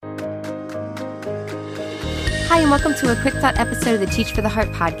Hi, and welcome to a quick thought episode of the Teach for the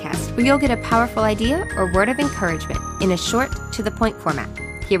Heart podcast, where you'll get a powerful idea or word of encouragement in a short, to-the-point format.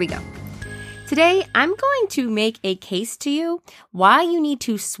 Here we go. Today, I'm going to make a case to you why you need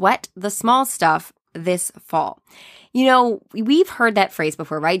to sweat the small stuff this fall. You know, we've heard that phrase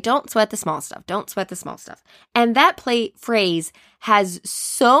before, right? Don't sweat the small stuff. Don't sweat the small stuff. And that phrase has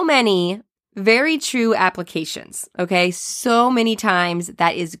so many very true applications, okay? So many times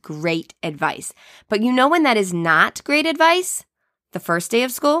that is great advice. But you know when that is not great advice? The first day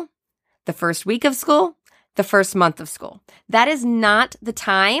of school, the first week of school, the first month of school. That is not the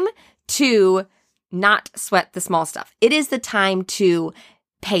time to not sweat the small stuff. It is the time to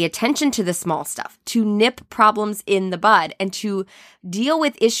pay attention to the small stuff, to nip problems in the bud, and to deal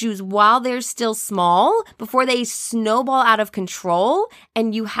with issues while they're still small before they snowball out of control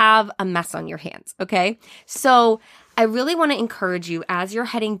and you have a mess on your hands, okay? So I really want to encourage you as you're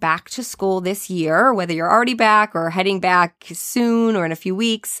heading back to school this year, whether you're already back or heading back soon or in a few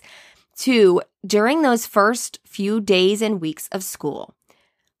weeks, to, during those first few days and weeks of school,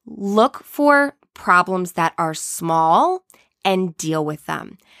 look for problems that are small and deal with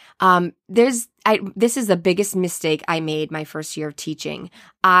them. This is the biggest mistake I made my first year of teaching.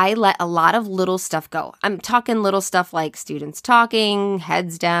 I let a lot of little stuff go. I'm talking little stuff like students talking,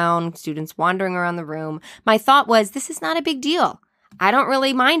 heads down, students wandering around the room. My thought was, this is not a big deal. I don't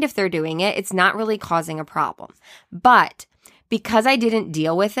really mind if they're doing it. It's not really causing a problem. But because I didn't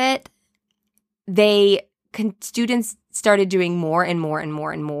deal with it, students started doing more and more and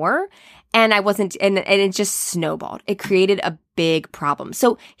more and more. And and it just snowballed. It created a big problem.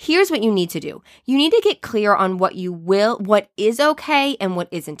 So here's what you need to do. You need to get clear on what is okay and what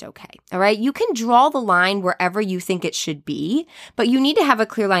isn't okay. All right. You can draw the line wherever you think it should be, but you need to have a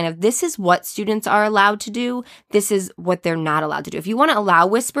clear line of this is what students are allowed to do. This is what they're not allowed to do. If you want to allow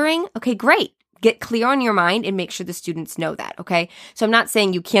whispering, okay, great. Get clear on your mind and make sure the students know that, okay? So I'm not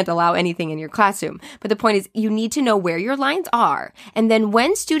saying you can't allow anything in your classroom, but the point is you need to know where your lines are. And then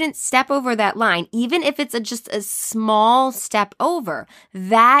when students step over that line, even if it's just a small step over,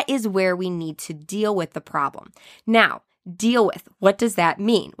 that is where we need to deal with the problem. Now, deal with. What does that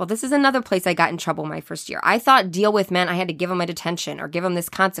mean? Well, this is another place I got in trouble my first year. I thought deal with meant I had to give them a detention or give them this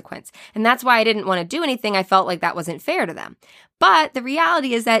consequence. And that's why I didn't want to do anything. I felt like that wasn't fair to them. But the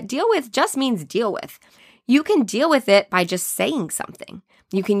reality is that deal with just means deal with. You can deal with it by just saying something.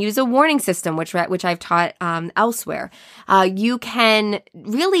 You can use a warning system, which I've taught elsewhere. You can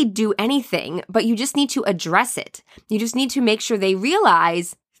really do anything, but you just need to address it. You just need to make sure they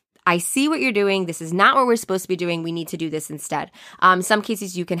realize, I see what you're doing. This is not what we're supposed to be doing. We need to do this instead. Some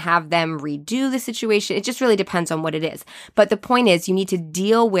cases you can have them redo the situation. It just really depends on what it is. But the point is you need to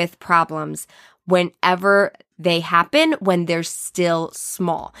deal with problems whenever they happen, when they're still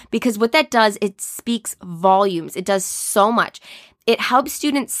small. Because what that does, it speaks volumes. It does so much. It helps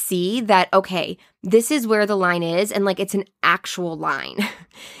students see that, okay, this is where the line is, and like it's an actual line.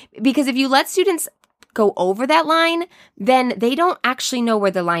 Because if you let students go over that line, then they don't actually know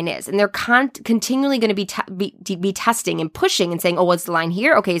where the line is. And they're continually going to be testing and pushing and saying, oh, is the line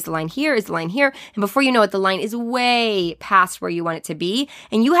here? Okay, is the line here? Is the line here? And before you know it, the line is way past where you want it to be.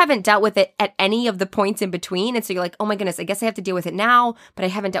 And you haven't dealt with it at any of the points in between. And so you're like, oh my goodness, I guess I have to deal with it now, but I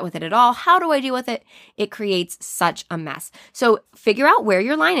haven't dealt with it at all. How do I deal with it? It creates such a mess. So figure out where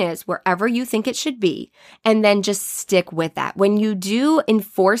your line is, wherever you think it should be, and then just stick with that. When you do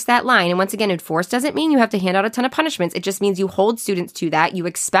enforce that line, and once again, enforce doesn't mean you have to hand out a ton of punishments. It just means you hold students to that. You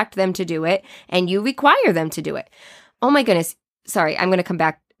expect them to do it and you require them to do it. Oh my goodness. Sorry, I'm going to come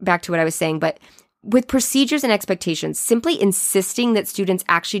back to what I was saying, but with procedures and expectations, simply insisting that students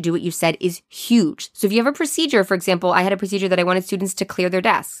actually do what you said is huge. So if you have a procedure, for example, I had a procedure that I wanted students to clear their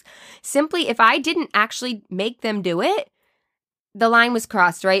desks. Simply, if I didn't actually make them do it, the line was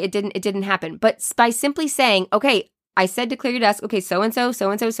crossed, right? It didn't happen. But by simply saying, okay, I said to clear your desk. Okay, so-and-so,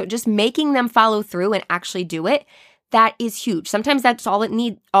 so just making them follow through and actually do it, that is huge. Sometimes that's all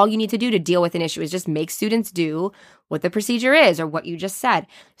you need to do to deal with an issue is just make students do what the procedure is or what you just said.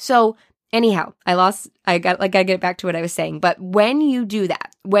 So anyhow, I gotta get back to what I was saying. But when you do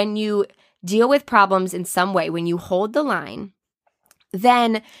that, when you deal with problems in some way, when you hold the line,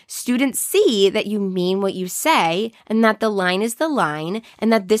 then students see that you mean what you say and that the line is the line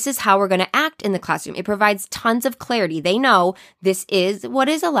and that this is how we're going to act in the classroom. It provides tons of clarity. They know this is what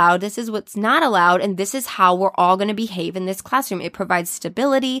is allowed, this is what's not allowed, and this is how we're all going to behave in this classroom. It provides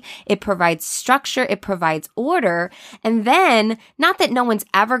stability, it provides structure, it provides order. And then, not that no one's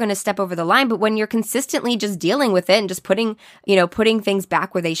ever going to step over the line, but when you're consistently just dealing with it and just putting things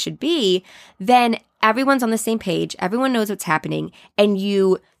back where they should be, then everyone's on the same page, everyone knows what's happening, and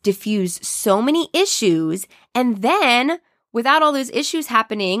you diffuse so many issues, and then without all those issues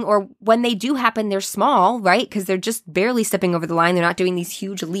happening, or when they do happen, they're small, right? Because they're just barely stepping over the line. They're not doing these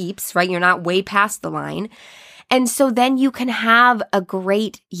huge leaps, right? You're not way past the line. And so then you can have a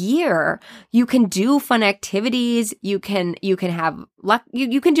great year. You can do fun activities. You can have luck.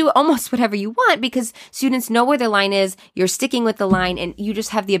 You can do almost whatever you want because students know where their line is. You're sticking with the line and you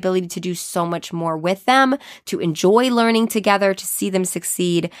just have the ability to do so much more with them, to enjoy learning together, to see them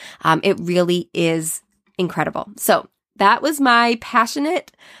succeed. It really is incredible. So that was my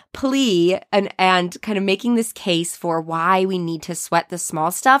passionate plea and kind of making this case for why we need to sweat the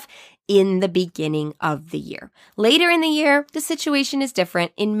small stuff in the beginning of the year. Later in the year, the situation is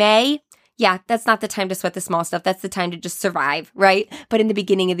different. In May, yeah, that's not the time to sweat the small stuff. That's the time to just survive, right? But in the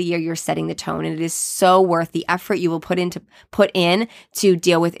beginning of the year, you're setting the tone, and it is so worth the effort you will put in to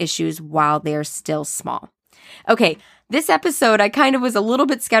deal with issues while they're still small. Okay, this episode, I kind of was a little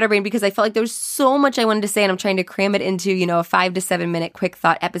bit scatterbrained because I felt like there was so much I wanted to say and I'm trying to cram it into, a 5 to 7 minute quick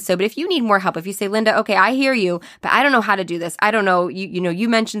thought episode. But if you need more help, if you say, Linda, okay, I hear you, but I don't know how to do this. I don't know, you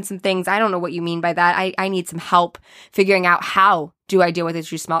mentioned some things. I don't know what you mean by that. I need some help figuring out how do I deal with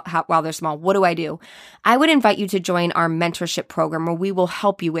issues while they're small? What do I do? I would invite you to join our mentorship program where we will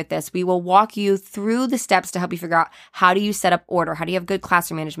help you with this. We will walk you through the steps to help you figure out how do you set up order? How do you have good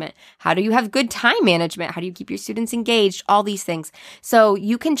classroom management? How do you have good time management? How do you keep your students engaged? All these things. So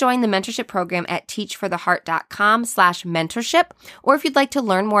you can join the mentorship program at teachfortheheart.com/mentorship. Or if you'd like to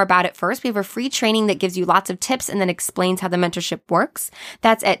learn more about it first, we have a free training that gives you lots of tips and then explains how the mentorship works.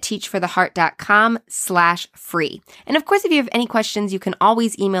 That's at teachfortheheart.com/free. And of course, if you have any questions, you can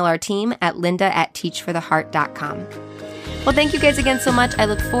always email our team at linda@teachfortheheart.com. Well, thank you guys again so much. I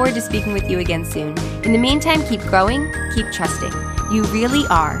look forward to speaking with you again soon. In the meantime, keep growing, keep trusting. You really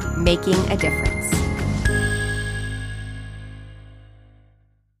are making a difference.